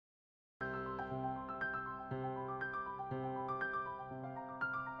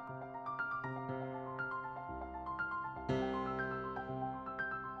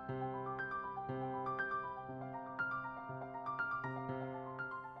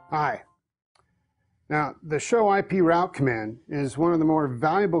Hi. Now, the show IP route command is one of the more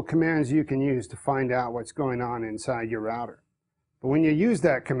valuable commands you can use to find out what's going on inside your router. But when you use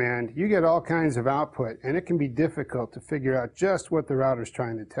that command, you get all kinds of output, and it can be difficult to figure out just what the router is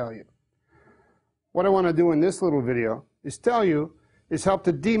trying to tell you. What I want to do in this little video is help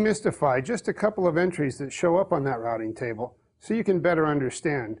to demystify just a couple of entries that show up on that routing table so you can better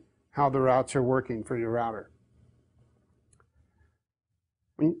understand how the routes are working for your router.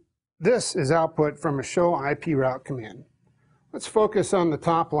 This is output from a show IP route command. Let's focus on the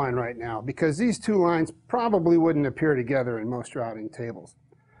top line right now because these two lines probably wouldn't appear together in most routing tables.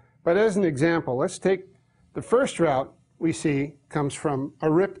 But as an example, let's take the first route we see comes from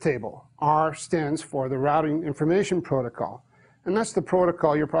a RIP table. R stands for the Routing Information Protocol, and that's the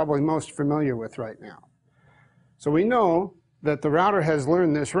protocol you're probably most familiar with right now. So we know that the router has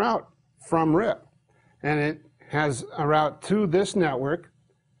learned this route from RIP, and it has a route to this network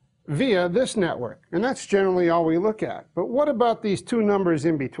via this network, and that's generally all we look at. But what about these two numbers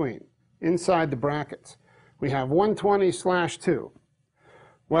in between, inside the brackets? We have 120/2.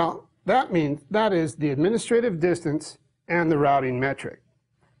 Well, that means that is the administrative distance and the routing metric.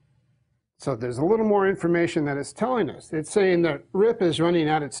 So there's a little more information that it's telling us. It's saying that RIP is running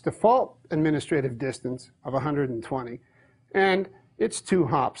at its default administrative distance of 120, and it's 2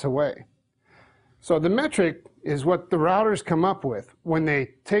 hops away. So the metric is what the routers come up with when they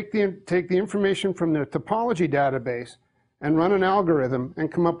take the information from their topology database and run an algorithm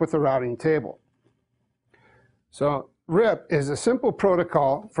and come up with a routing table. So RIP is a simple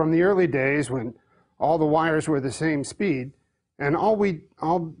protocol from the early days when all the wires were the same speed, and all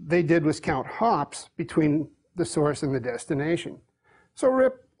they did was count hops between the source and the destination. So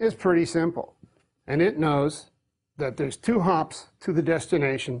RIP is pretty simple, and it knows that there's 2 hops to the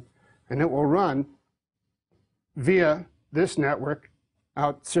destination, and it will run via this network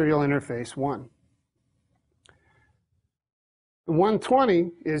out serial interface 1. The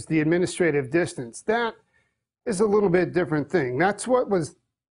 120 is the administrative distance. That is a little bit different thing. That's what was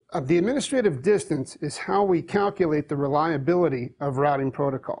the administrative distance is how we calculate the reliability of routing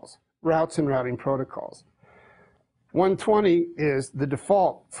protocols, routes and routing protocols. 120 is the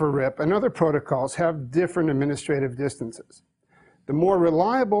default for RIP, and other protocols have different administrative distances. The more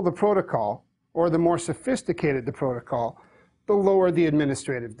reliable the protocol, or the more sophisticated the protocol, the lower the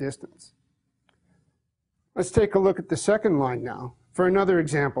administrative distance. Let's take a look at the second line now for another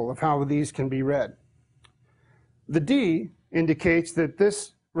example of how these can be read. The D indicates that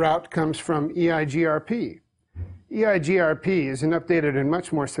this route comes from EIGRP. EIGRP is an updated and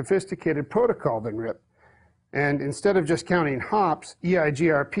much more sophisticated protocol than RIP. And instead of just counting hops,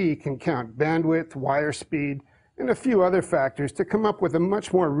 EIGRP can count bandwidth, wire speed, and a few other factors to come up with a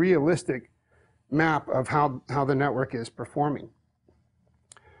much more realistic map of how the network is performing.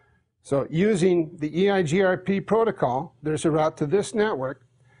 So using the EIGRP protocol, there's a route to this network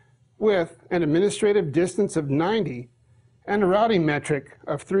with an administrative distance of 90 and a routing metric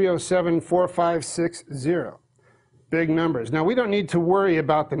of 3074560. Big numbers. Now we don't need to worry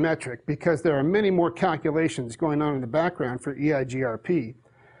about the metric because there are many more calculations going on in the background for EIGRP,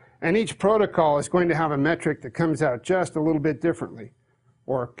 and each protocol is going to have a metric that comes out just a little bit differently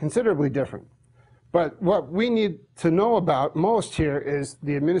or considerably different. But what we need to know about most here is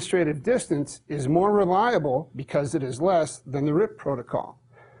the administrative distance is more reliable because it is less than the RIP protocol.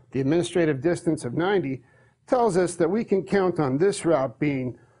 The administrative distance of 90 tells us that we can count on this route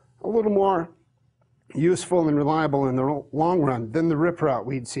being a little more useful and reliable in the long run than the RIP route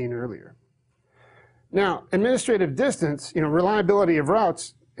we'd seen earlier. Now, administrative distance, reliability of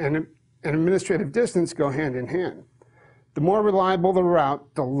routes and administrative distance go hand in hand. The more reliable the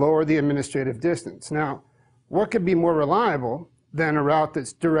route, the lower the administrative distance. Now, what could be more reliable than a route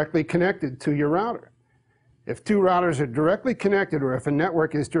that's directly connected to your router? If 2 routers are directly connected, or if a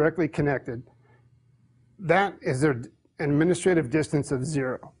network is directly connected, that is their administrative distance of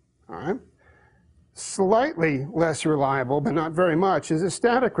 0. All right? Slightly less reliable, but not very much, is a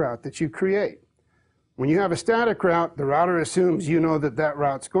static route that you create. When you have a static route, the router assumes you know that that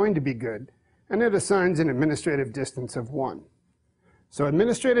route's going to be good, and it assigns an administrative distance of 1. So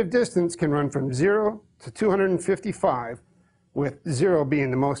administrative distance can run from 0 to 255, with 0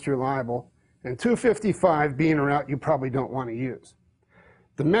 being the most reliable, and 255 being a route you probably don't want to use.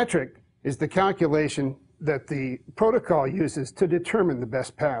 The metric is the calculation that the protocol uses to determine the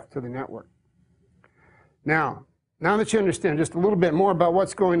best path to the network. Now that you understand just a little bit more about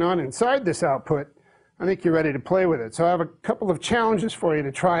what's going on inside this output, I think you're ready to play with it. So I have a couple of challenges for you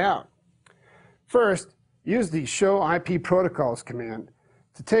to try out. First, use the show IP protocols command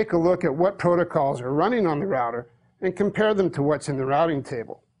to take a look at what protocols are running on the router and compare them to what's in the routing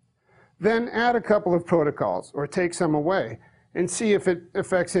table. Then add a couple of protocols or take some away and see if it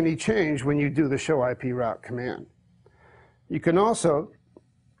affects any change when you do the show IP route command. You can also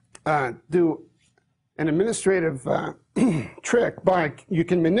do an administrative trick by, you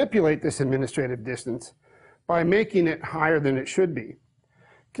can manipulate this administrative distance by making it higher than it should be.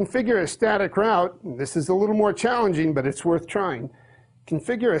 Configure a static route, and this is a little more challenging, but it's worth trying.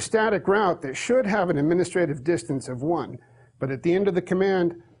 Configure a static route that should have an administrative distance of 1, but at the end of the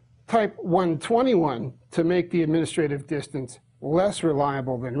command, type 121 to make the administrative distance less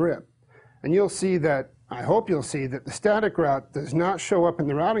reliable than RIP. And you'll see that, I hope you'll see that the static route does not show up in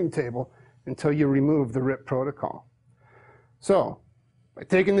the routing table until you remove the RIP protocol. So, by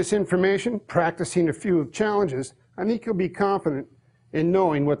taking this information, practicing a few challenges, I think you'll be confident in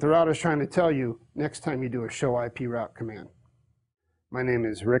knowing what the router is trying to tell you next time you do a show IP route command. My name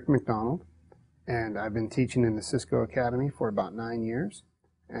is Rick McDonald, and I've been teaching in the Cisco Academy for about 9 years,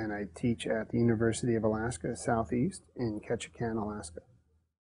 and I teach at the University of Alaska Southeast in Ketchikan, Alaska.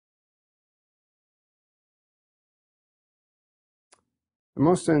 The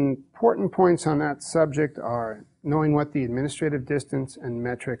most important points on that subject are knowing what the administrative distance and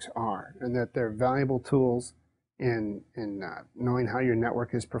metrics are, and that they're valuable tools in knowing how your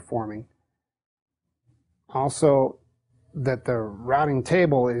network is performing. Also, that the routing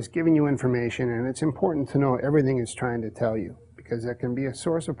table is giving you information, and it's important to know everything it's trying to tell you, because that can be a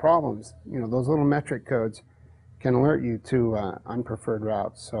source of problems. You know, those little metric codes can alert you to unpreferred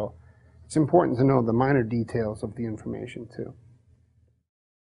routes. So it's important to know the minor details of the information too.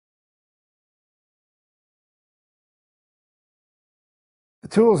 The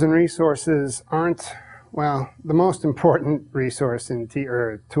tools and resources aren't, well, the most important resource in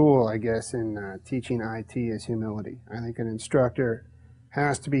or tool, I guess, in teaching IT is humility. I think an instructor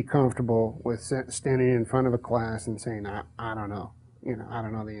has to be comfortable with standing in front of a class and saying, I don't know. You know, I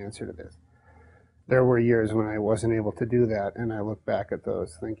don't know the answer to this. There were years when I wasn't able to do that, and I look back at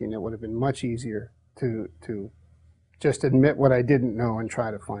those thinking it would have been much easier to just admit what I didn't know and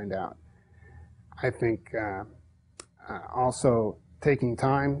try to find out. I think also taking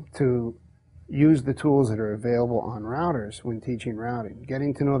time to use the tools that are available on routers when teaching routing.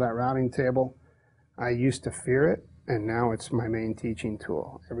 Getting to know that routing table, I used to fear it, and now it's my main teaching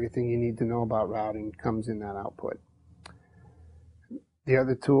tool. Everything you need to know about routing comes in that output. The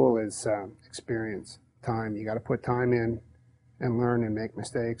other tool is experience, time. You got to put time in and learn and make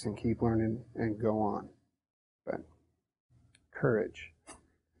mistakes and keep learning and go on. But courage.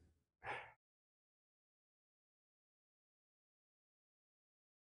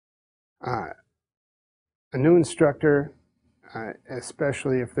 A new instructor,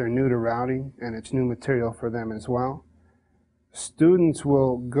 especially if they're new to routing and it's new material for them as well, students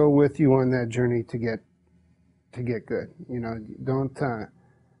will go with you on that journey to get good. You know,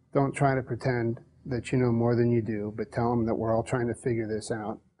 don't try to pretend that you know more than you do, but tell them that we're all trying to figure this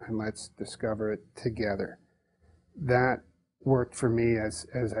out and let's discover it together. That worked for me as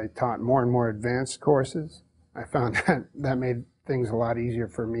I taught more and more advanced courses. I found that made things a lot easier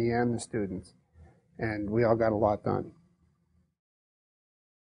for me and the students, and we all got a lot done.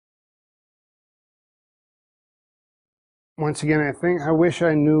 Once again, I wish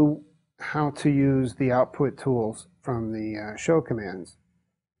I knew how to use the output tools from the show commands.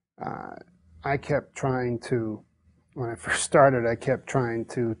 I kept trying to, when I first started, I kept trying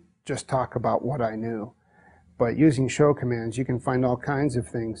to just talk about what I knew. But using show commands, you can find all kinds of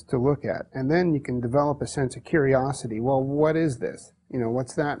things to look at. And then you can develop a sense of curiosity. Well, what is this? You know,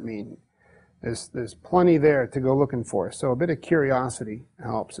 what's that mean? There's plenty there to go looking for. So a bit of curiosity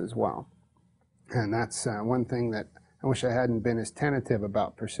helps as well. And that's one thing that I wish I hadn't been as tentative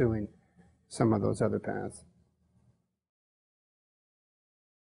about pursuing some of those other paths.